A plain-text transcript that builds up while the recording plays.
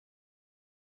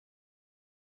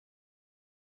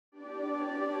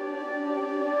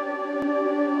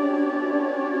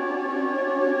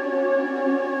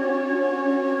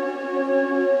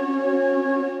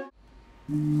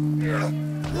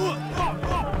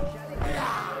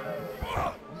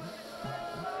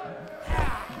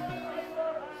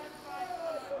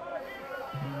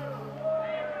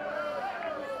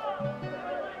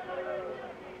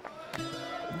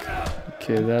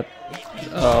Okay, that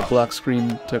black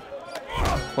screen took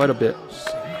quite a bit.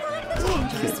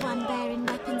 Okay.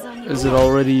 Is it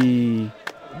already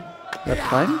that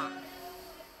time?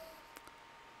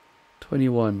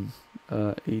 21,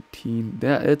 18.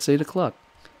 Yeah, it's 8 o'clock.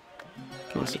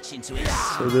 Okay,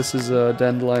 so this is a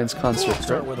Dandelion's concert,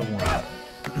 right?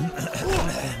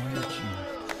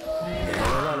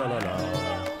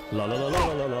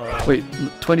 Wait,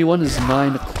 21 is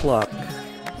 9 o'clock.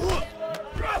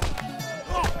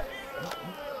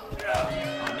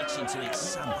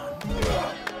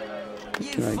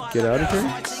 Can I get out of here?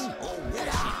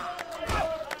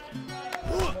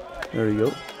 There we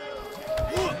go.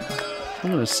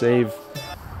 I'm gonna save.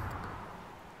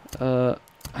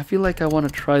 I feel like I want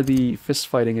to try the fist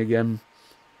fighting again,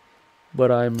 but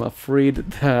I'm afraid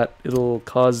that it'll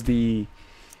cause the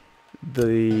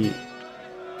bug.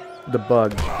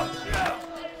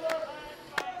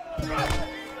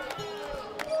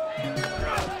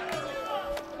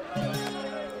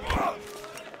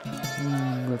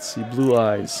 Let's see, blue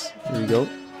eyes. Here we go.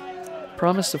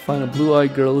 Promise to find a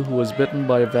blue-eyed girl who was bitten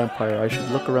by a vampire. I should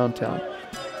look around town.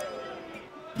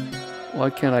 Why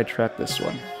can't I track this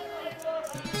one?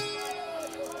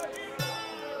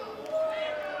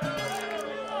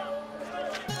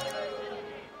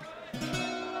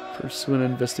 Pursue an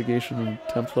investigation in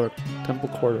Temple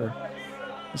Quarter.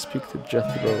 Speak to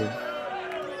Jethro.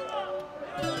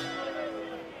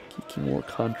 Kikimore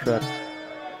contract.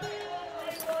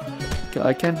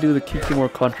 I can't do the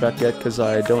Kikimore contract yet because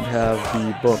I don't have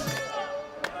the book.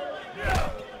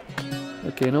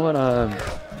 Okay, you know what?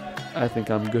 I think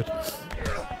I'm good.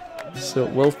 So,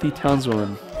 wealthy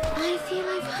townswoman. I feel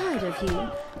I've heard of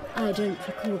you. I don't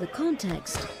recall the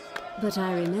context, but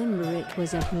I remember it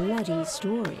was a bloody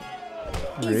story.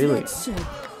 Really? Is that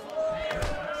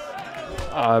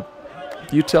so?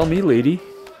 You tell me, lady.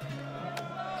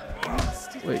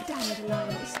 Wait.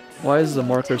 Why is the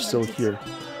marker still here?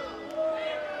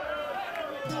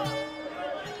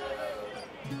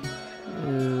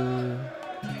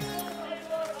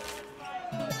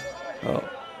 Oh.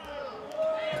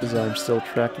 Because I'm still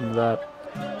tracking that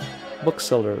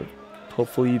bookseller.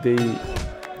 Hopefully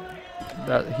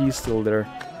that he's still there.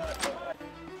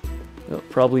 No,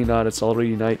 probably not, it's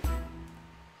already night.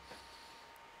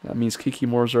 That means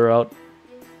Kikimores are out.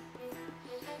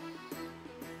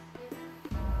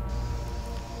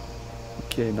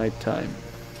 Okay, nighttime.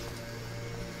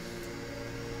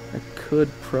 I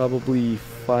could probably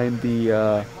find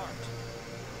the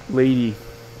lady,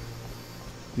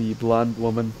 the blonde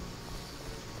woman.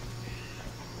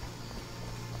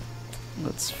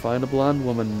 Let's find a blonde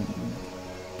woman.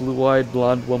 Blue-eyed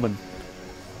blonde woman.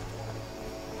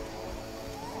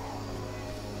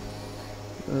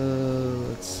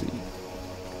 Let's see.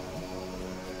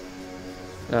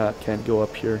 Can't go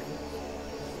up here.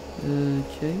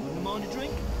 Okay.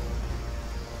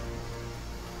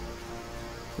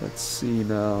 Let's see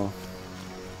now.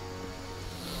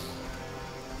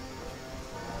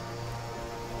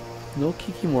 No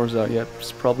Kikimores out yet.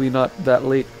 It's probably not that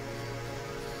late.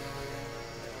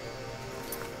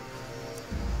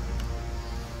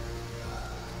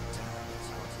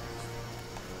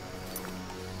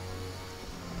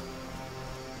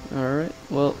 Alright,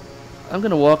 well, I'm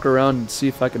gonna walk around and see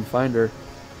if I can find her.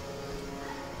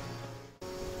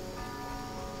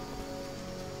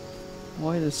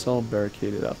 Why is this all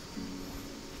barricaded up?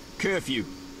 Curfew.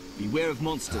 Beware of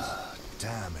monsters.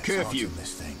 Damn, it's Curfew. hot in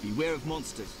this thing. Beware of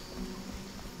monsters.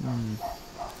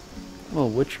 Oh,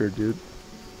 Witcher, dude.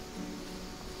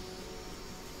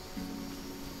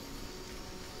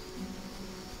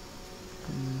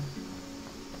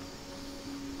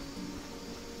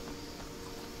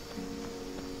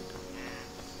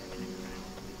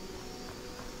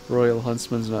 Royal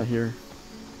Huntsman's not here.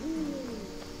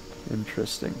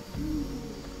 Interesting.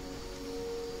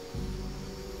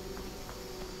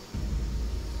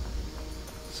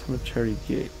 Cemetery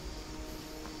Gate.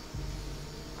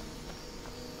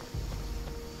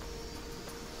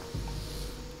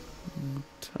 What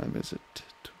time is it?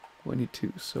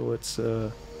 22, so it's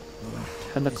 10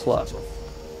 o'clock.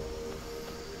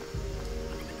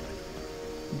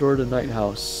 Door to Night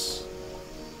House.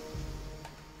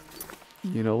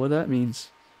 You know what that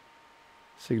means.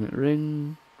 Signet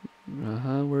ring.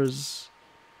 Where's...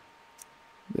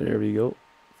 There we go.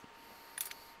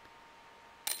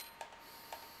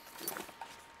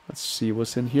 Let's see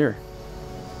what's in here.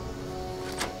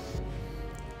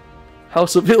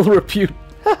 House of Ill Repute.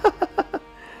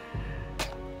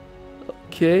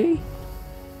 Okay.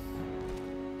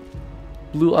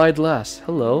 Blue-eyed lass.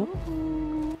 Hello.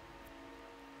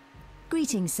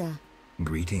 Greetings, sir.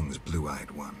 Greetings,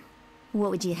 blue-eyed one.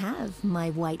 What would you have, my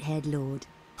white-haired lord?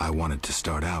 I wanted to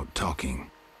start out talking.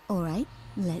 All right,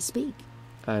 let's speak.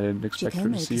 I didn't expect her to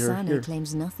Giacomo see her Pisano here.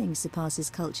 claims nothing surpasses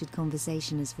cultured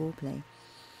conversation as foreplay.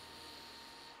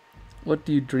 What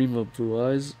do you dream of, Blue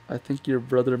Eyes? I think your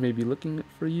brother may be looking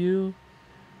for you.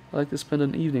 I'd like to spend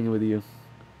an evening with you.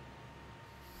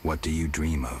 What do you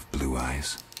dream of, Blue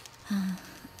Eyes?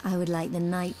 I would like the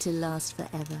night to last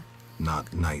forever.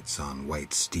 Not knights on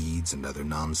white steeds and other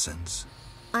nonsense.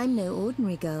 I'm no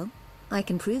ordinary girl. I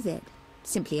can prove it.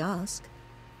 Simply ask.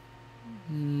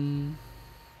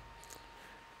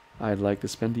 I'd like to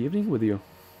spend the evening with you.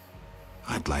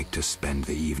 I'd like to spend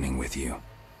the evening with you.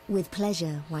 With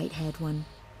pleasure, white-haired one.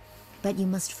 But you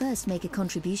must first make a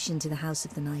contribution to the House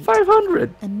of the Night.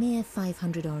 500! A mere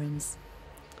 500 orens.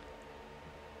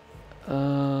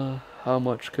 How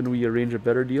much? Can we arrange a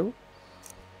better deal?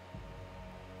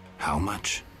 How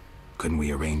much? Couldn't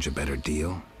we arrange a better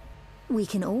deal? We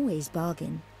can always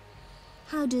bargain.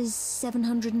 How does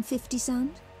 750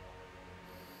 sound?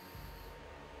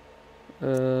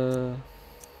 Never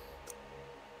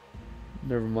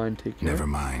mind, take care. Never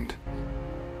mind.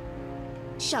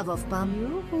 Shove off,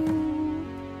 bum.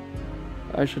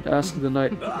 I should ask the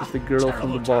knight if the girl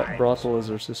from the brothel is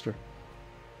her sister.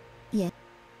 Yeah.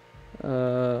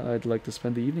 I'd like to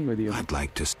spend the evening with you. I'd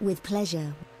like to... With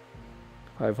pleasure.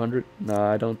 500?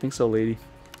 Nah, I don't think so, lady.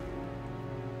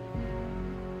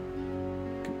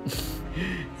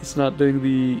 It's not doing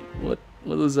the... What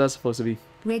was that supposed to be?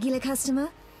 Regular customer?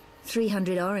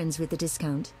 300 orens with the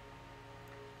discount.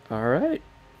 Alright.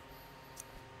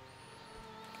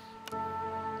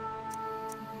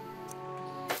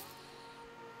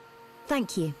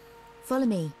 Thank you. Follow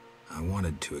me. I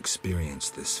wanted to experience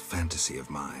this fantasy of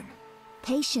mine.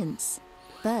 Patience.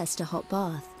 First a hot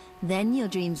bath, then your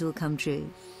dreams will come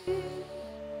true.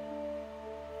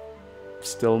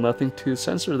 Still nothing to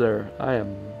censor there. I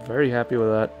am very happy with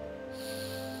that.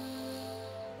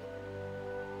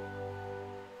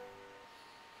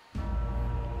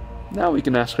 Now we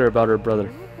can ask her about her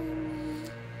brother.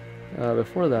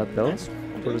 Before that, though,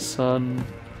 for the son,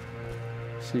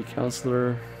 city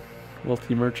councillor,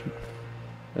 wealthy merchant,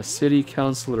 a city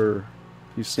councillor,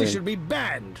 you say. They should be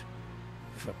banned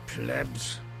for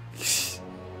plebs.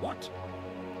 What?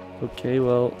 Okay,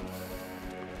 well,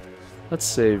 let's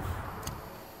save.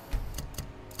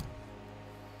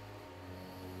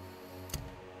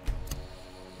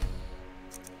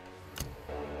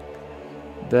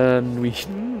 Then we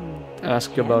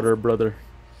ask about her brother.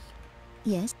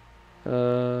 Yes.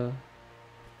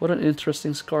 What an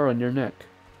interesting scar on your neck.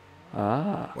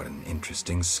 Ah. What an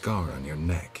interesting scar on your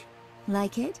neck.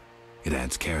 Like it? It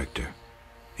adds character.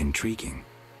 Intriguing.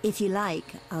 If you like,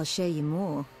 I'll show you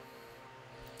more.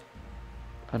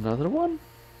 Another one?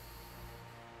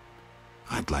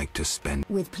 I'd like to spend...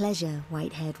 With pleasure,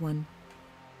 white-haired one.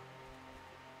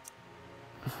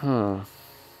 Huh.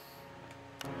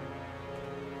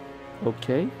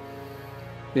 Okay.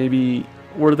 Maybe...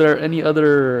 Were there any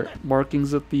other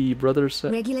markings that the brother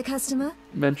said? Regular customer?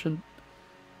 Mentioned?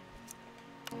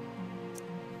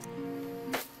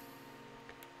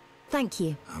 Thank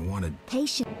you. I wanted...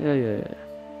 Patient. Yeah.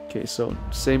 Okay, so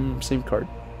same card.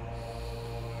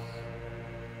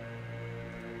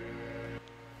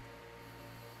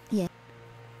 Yeah.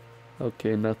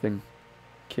 Okay, nothing.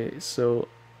 Okay, so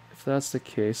if that's the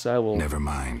case, I will... Never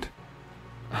mind.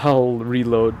 I'll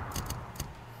reload.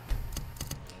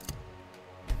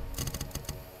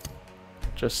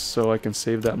 Just so I can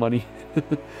save that money.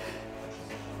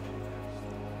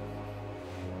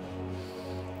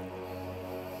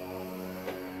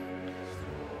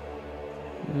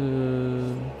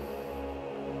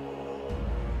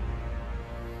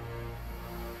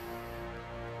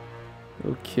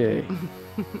 Okay.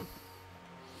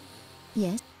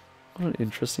 Yes. What an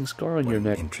interesting scar on What your an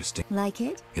neck. interesting... Like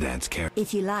it? It adds character.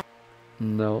 If you like.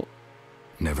 No.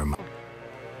 Never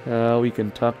mind. We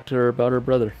can talk to her about her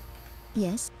brother.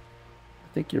 Yes.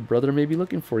 I think your brother may be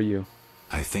looking for you.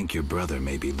 I think your brother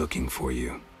may be looking for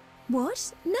you.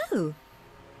 What? No.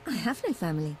 I have no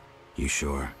family. You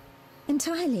sure?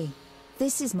 Entirely.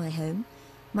 This is my home.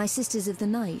 My sisters of the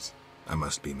night. I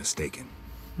must be mistaken.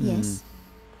 Yes.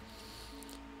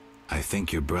 I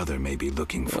think your brother may be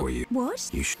looking for you. What?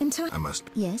 You I must...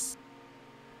 Yes.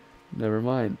 Never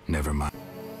mind. Never mind.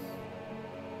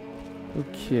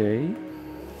 Okay.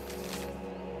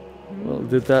 Well,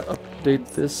 did that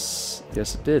update this?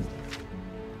 Yes, it did.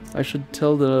 I should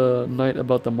tell the knight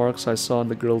about the marks I saw on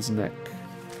the girl's neck.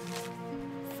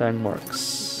 Fang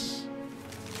marks.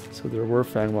 So there were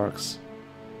fang marks.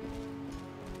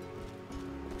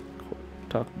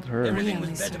 Talk to her. Everything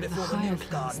was better before the milk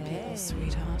garden.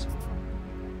 Sweetheart.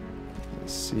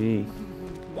 see.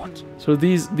 What? So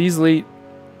these late.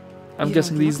 I'm You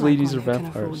guessing don't these look like ladies are one who can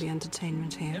afford vampires. the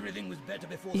entertainment here. Everything was better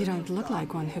before You the don't new look car.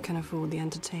 like one who can afford the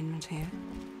entertainment here.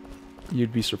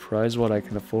 You'd be surprised what I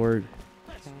can afford.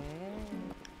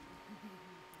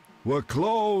 We're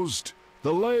closed.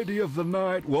 The lady of the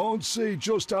night won't see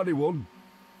just anyone.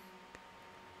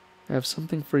 I have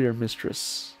something for your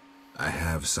mistress. I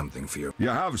have something for your... You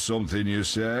have something, you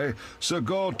say, so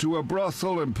go to a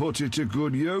brothel and put it to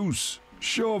good use.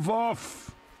 Shove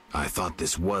off. I thought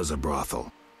this was a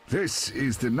brothel. This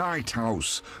is the Night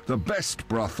House, the best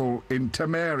brothel in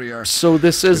Temeria. So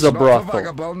this is It's a not for brothel.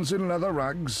 vagabonds in leather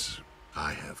rags.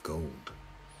 I have gold.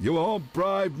 You won't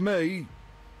bribe me.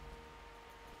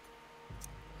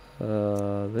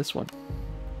 This one.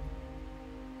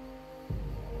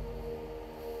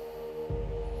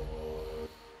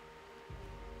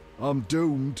 I'm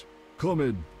doomed. Come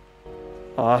in.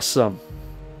 Awesome.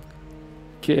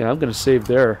 Okay, I'm gonna save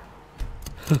there.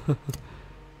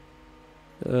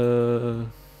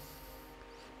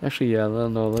 Actually, yeah,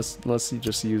 no, let's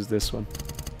just use this one.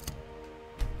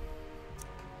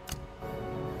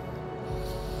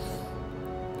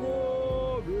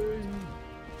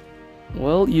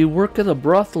 Well, you work at a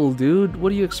brothel, dude. What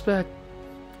do you expect?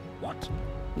 What?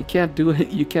 You can't do it.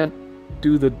 You can't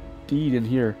do the deed in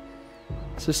here.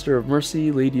 Sister of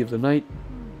Mercy, Lady of the Night.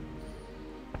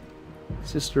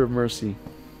 Sister of Mercy.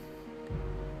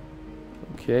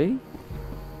 Okay.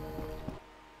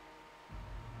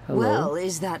 Hello. Well,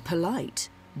 is that polite?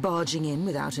 Barging in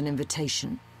without an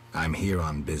invitation? I'm here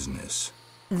on business.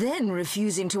 Then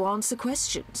refusing to answer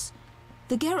questions?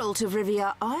 The Geralt of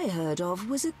Rivia I heard of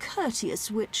was a courteous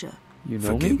witcher. You know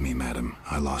Forgive me? me, madam.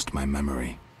 I lost my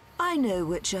memory. I know,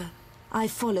 Witcher. I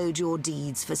followed your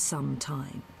deeds for some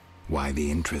time. Why the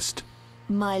interest?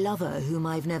 My lover, whom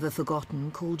I've never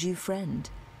forgotten, called you friend.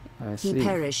 I He see.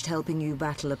 perished helping you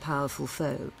battle a powerful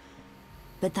foe.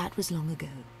 But that was long ago.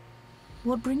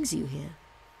 What brings you here?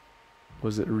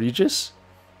 Was it Regis?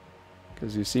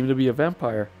 Because you seem to be a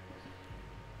vampire.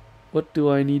 What do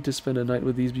I need to spend a night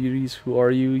with these beauties? Who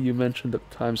are you? You mentioned that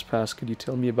times past. Could you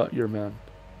tell me about your man?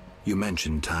 You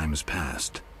mentioned times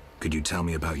past. Could you tell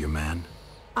me about your man?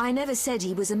 I never said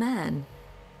he was a man.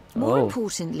 More Oh.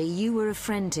 importantly, you were a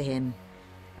friend to him.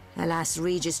 Alas,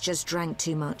 Regis just drank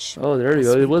too much. Oh, there you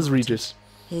go. It was Sweet-hearted. Regis.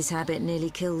 His habit nearly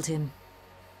killed him.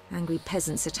 Angry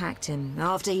peasants attacked him.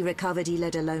 After he recovered, he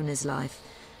led a loner's life.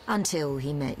 Until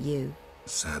he met you.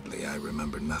 Sadly, I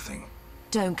remember nothing.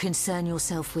 Don't concern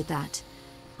yourself with that.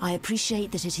 I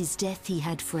appreciate that at his death he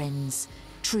had friends.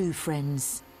 True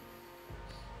friends.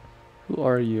 Who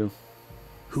are you?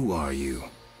 Who are you?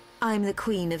 I'm the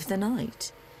Queen of the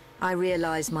Night. I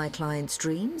realize my clients'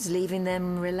 dreams, leaving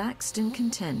them relaxed and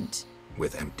content.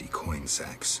 With empty coin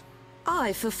sacks.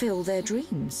 I fulfill their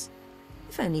dreams.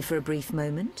 If only for a brief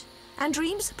moment. And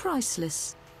dreams are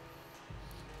priceless.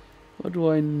 What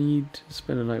do I need to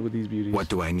spend a night with these beauties? What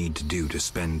do I need to do to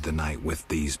spend the night with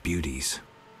these beauties?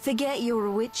 Forget you're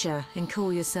a witcher and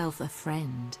call yourself a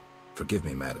friend. Forgive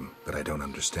me, madam, but I don't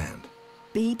understand.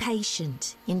 Be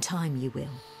patient. In time you will.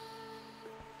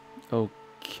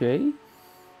 Okay.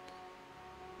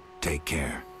 Take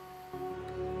care.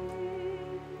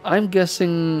 I'm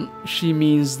guessing she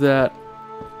means that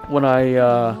when I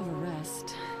All the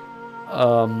rest.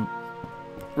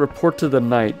 report to the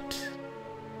knight,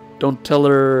 don't tell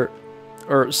her,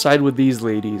 or side with these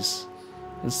ladies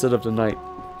instead of the knight.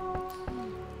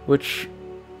 Which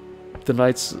the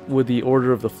knight's with the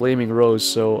Order of the Flaming Rose,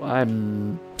 so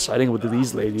I'm siding with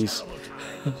these ladies.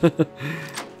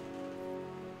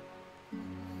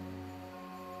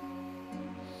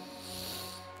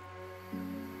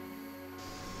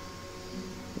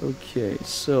 Okay,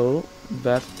 so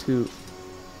back to...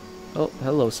 Oh,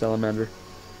 hello, salamander.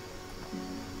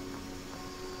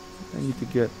 I need to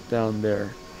get down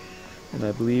there. And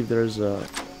I believe there's a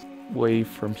way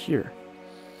from here.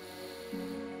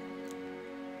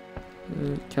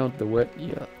 Count the wet,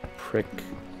 yeah, prick.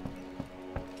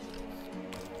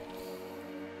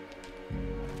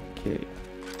 Okay,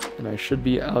 and I should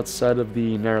be outside of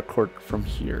the narrow court from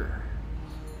here.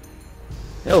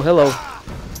 Oh, hello.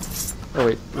 Oh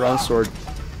wait, wrong sword.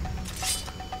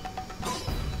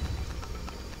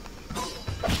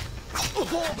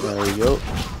 There we go.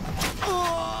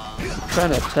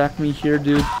 Trying to attack me here,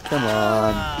 dude? Come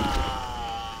on.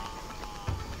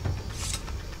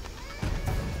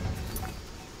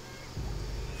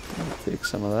 Take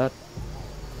some of that.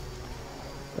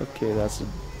 Okay, that's an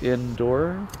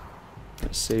indoor.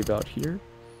 Gonna save out here.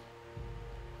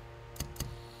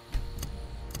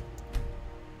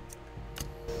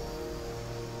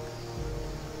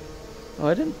 Oh,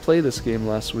 I didn't play this game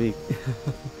last week.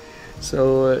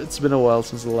 So it's been a while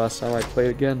since the last time I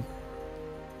played again.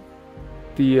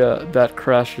 That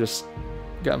crash just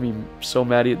got me so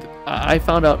mad. I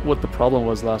found out what the problem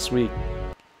was last week.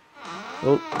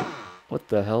 Oh, what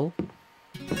the hell?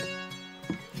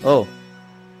 Oh,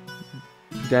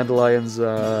 Dandelion's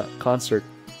concert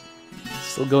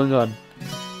still going on.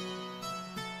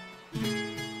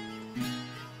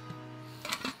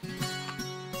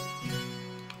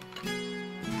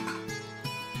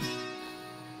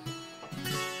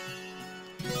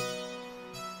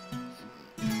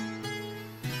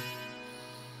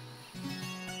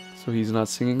 So he's not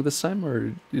singing this time,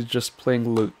 or he's just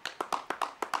playing lute?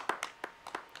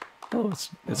 Oh,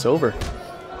 it's over.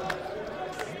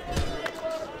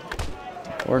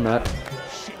 Or not.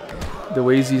 The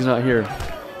Wazy's not here.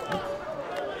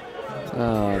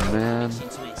 Oh man.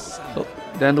 Oh,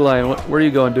 Dandelion, where are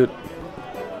you going, dude?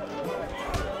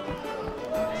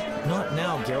 Not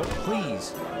now, Geralt,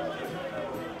 please.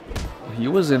 He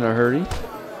was in a hurry.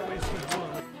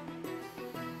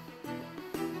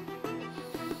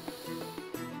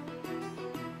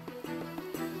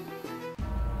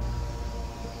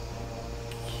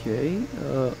 Okay,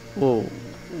 whoa,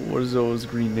 what is those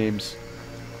green names?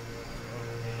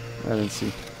 I didn't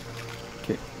see.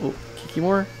 Okay, oh,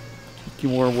 Kikimor?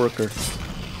 Kikimor worker.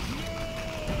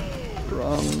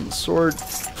 Wrong sword.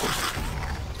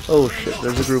 Oh shit,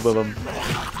 there's a group of them.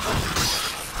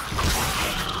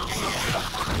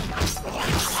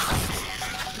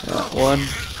 One.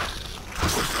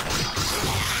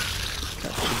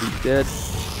 That should be dead.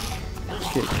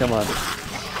 Okay, come on.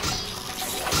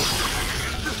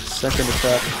 Second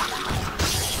attack.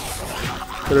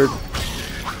 Third.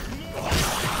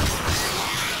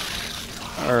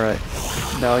 Alright.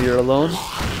 Now you're alone.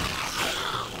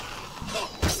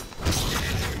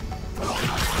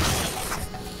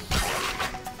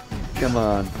 Come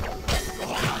on.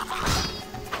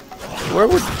 Where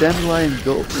would Dandelion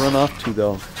go run off to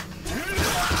though?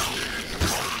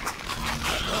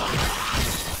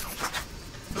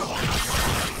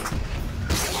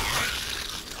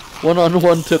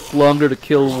 One-on-one took longer to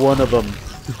kill one of them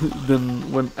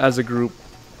than when as a group.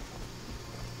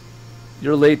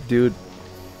 You're late, dude.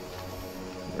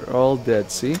 They're all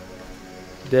dead, see?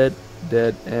 Dead,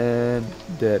 dead, and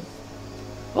dead.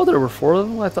 Oh, there were 4 of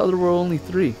them? I thought there were only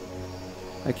 3.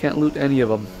 I can't loot any of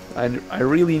them. I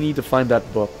really need to find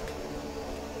that book.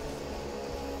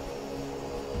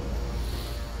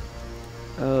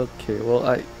 Okay,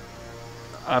 well,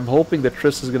 I'm hoping that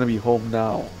Triss is gonna be home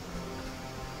now.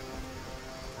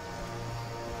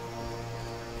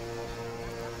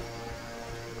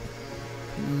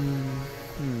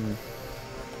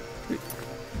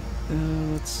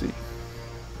 Let's see.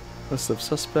 List of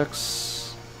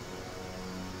suspects.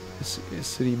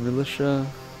 City militia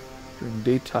during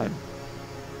daytime.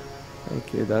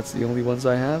 Okay, that's the only ones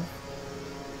I have.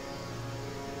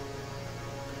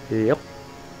 Yep.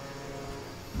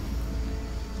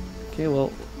 Okay,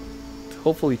 well,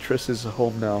 hopefully Triss is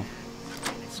home now,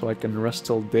 so I can rest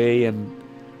till day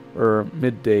or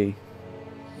midday,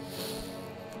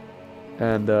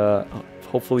 and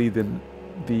hopefully the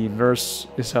nurse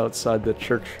is outside the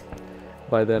church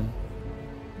by then.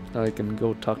 I can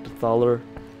go talk to Thaler.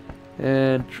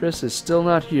 And Triss is still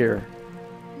not here.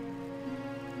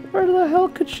 Where the hell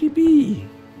could she be?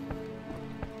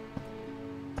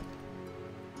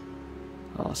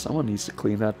 Oh, someone needs to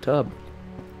clean that tub.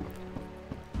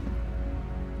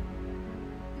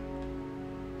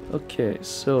 Okay,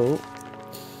 so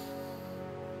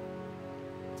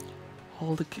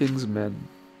all the king's men.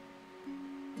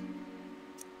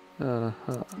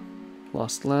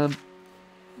 Lost lamp.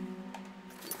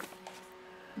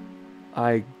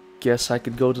 I guess I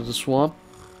could go to the swamp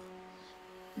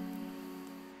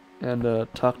and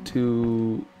talk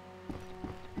to...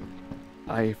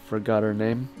 I forgot her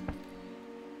name.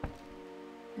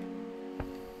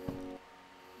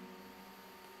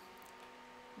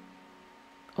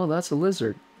 Oh, that's a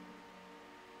lizard.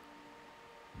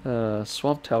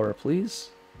 Swamp tower, please.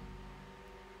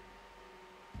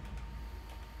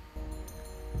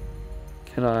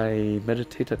 Can I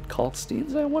meditate at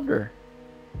Kalkstein's, I wonder?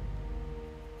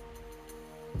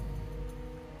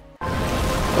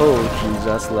 Oh, jeez,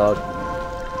 that's loud.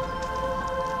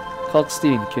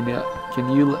 Kalkstein,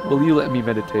 will you let me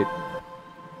meditate?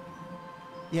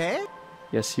 Yeah?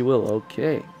 Yes, you will.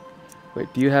 Okay.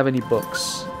 Wait, do you have any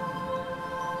books?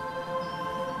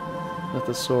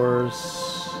 Mythosaurus.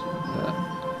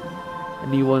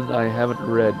 Anyone I haven't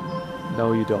read?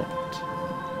 No, you don't.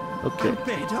 Okay.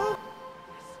 Beto?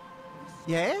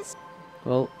 Yes?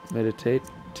 Well, meditate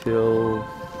till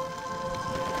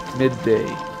midday.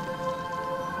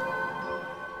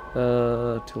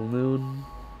 Till noon.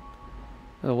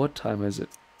 What time is it?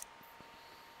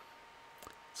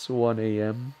 It's 1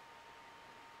 a.m.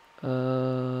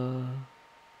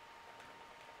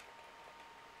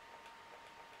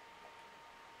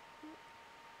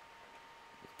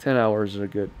 10 hours are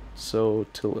good, so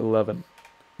till 11.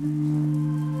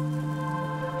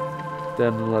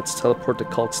 Then let's teleport to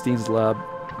Kalkstein's lab.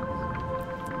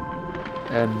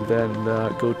 And then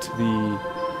go to the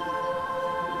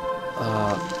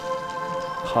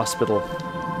hospital.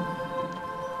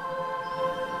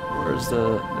 Where's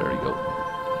the... there you go.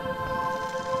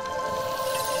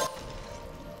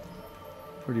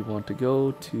 Where do you want to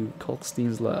go? To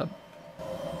Kalkstein's lab.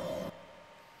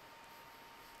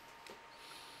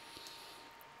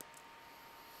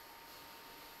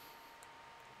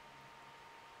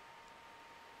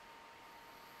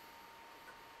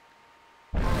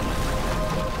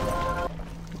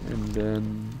 And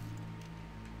then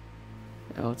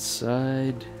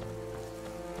outside.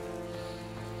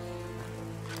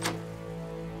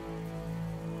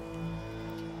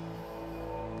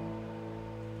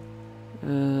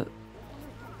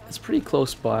 It's pretty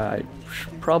close by. I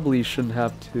probably shouldn't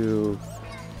have to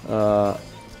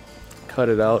cut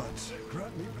it out.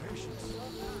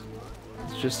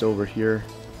 It's just over here.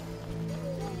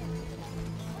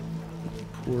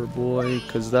 Poor boy,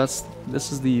 because this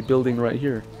is the building right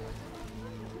here.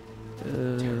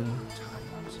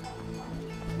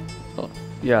 Oh,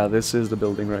 yeah, this is the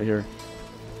building right here.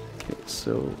 Okay,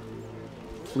 so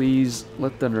please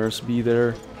let the nurse be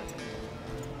there.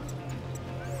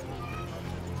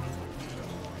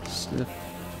 Sniff.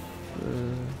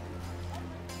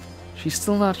 She's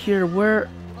still not here. Where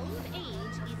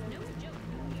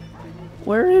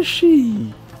is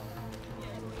she?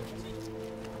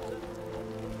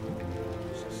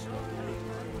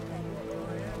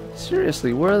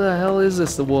 Seriously, where the hell is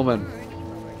this woman?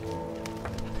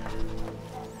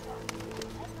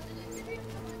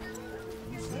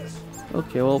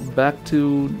 Okay, well, back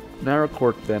to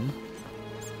Naracourt then.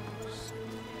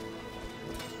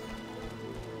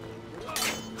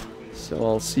 So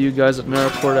I'll see you guys at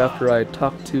Naracourt after I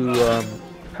talk to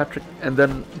Patrick, and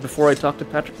then before I talk to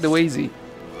Patrick DeWazy.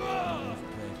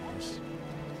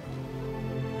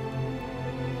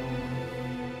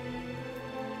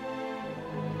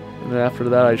 And after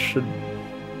that I should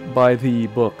buy the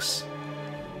books.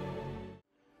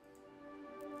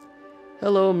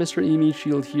 Hello, Mr.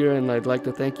 Meatshield here, and I'd like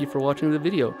to thank you for watching the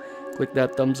video. Click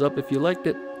that thumbs up if you liked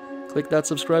it. Click that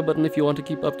subscribe button if you want to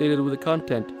keep updated with the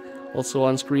content. Also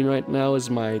on screen right now is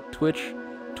my Twitch,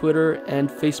 Twitter, and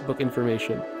Facebook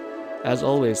information. As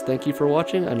always, thank you for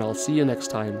watching, and I'll see you next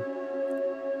time.